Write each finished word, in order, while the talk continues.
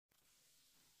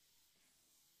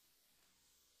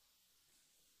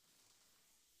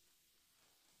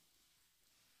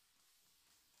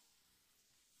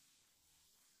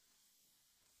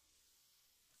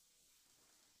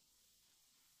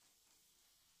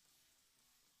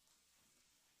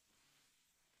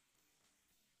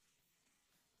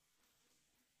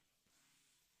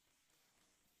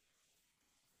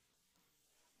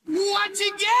What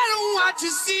you get and what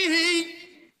you see,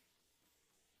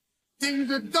 things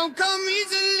that don't come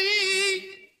easily.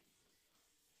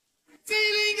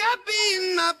 Feeling happy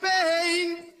in my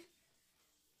pain,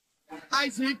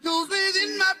 icicles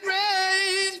within my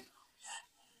brain.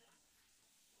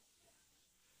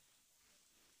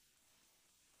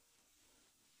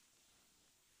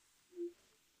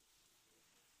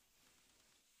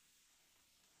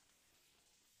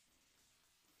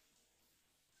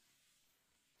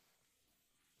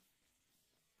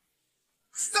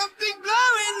 Something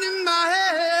blowing in my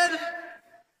head,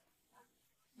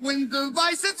 when the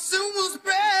vice that soon will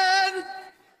spread,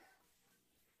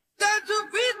 that to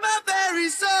feed my very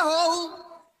soul,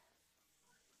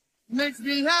 makes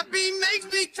me happy, makes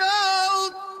me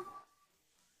cold.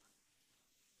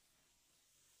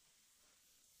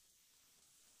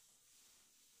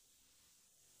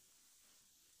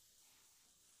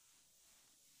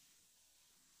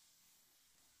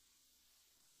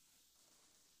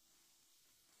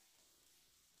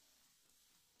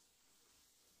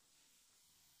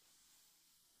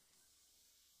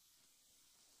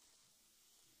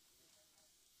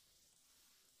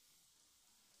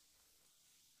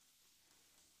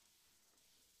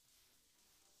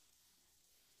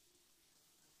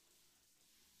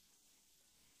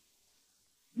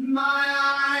 My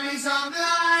eyes are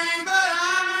blind, but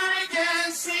I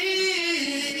can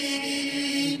see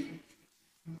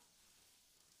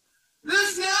the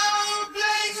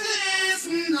snowflakes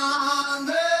listen on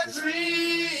the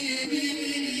trees.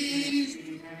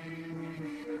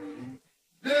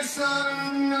 The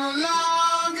sun no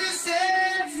longer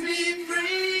sets me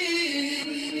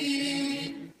free.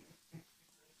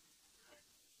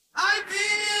 I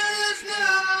feel the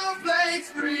snowflakes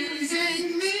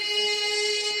freezing me.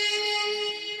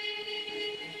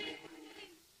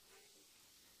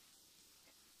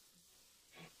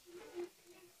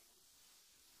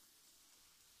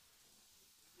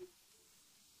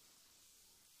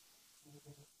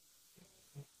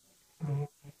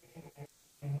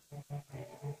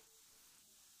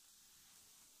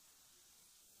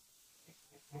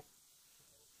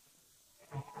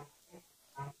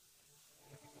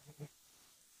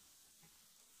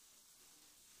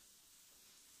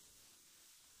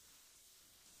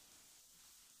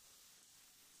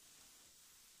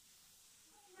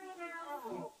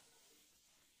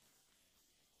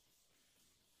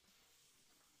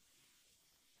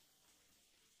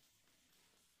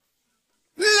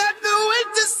 Let the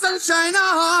winter sun shine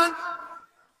on.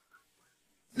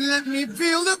 Let me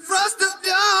feel the frost of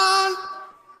dawn.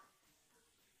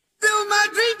 Fill my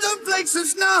dreams of flakes of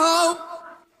snow.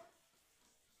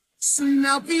 Soon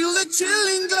I'll feel the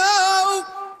chilling glow.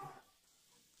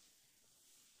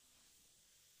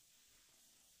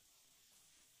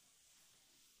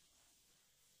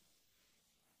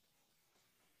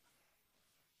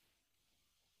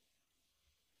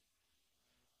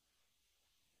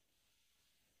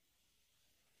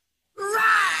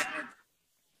 Right!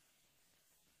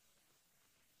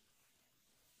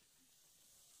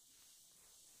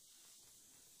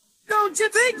 Don't you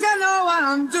think I know what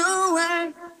I'm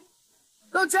doing?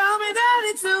 Don't tell me that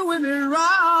it's doing it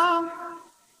wrong.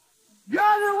 You're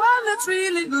the one that's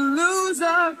really the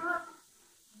loser.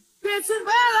 This is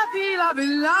where I feel I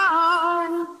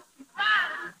belong.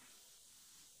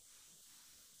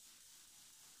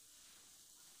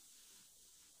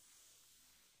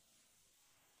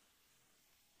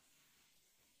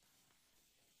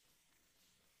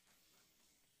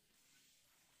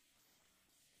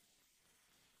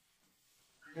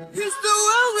 It's the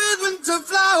world with winter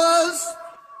flowers,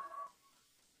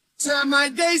 turn my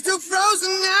days to frozen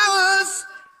hours.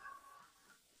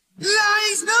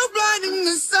 Lying snowblind in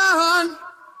the sun,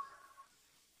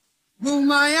 will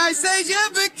my ice age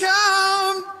ever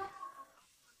come?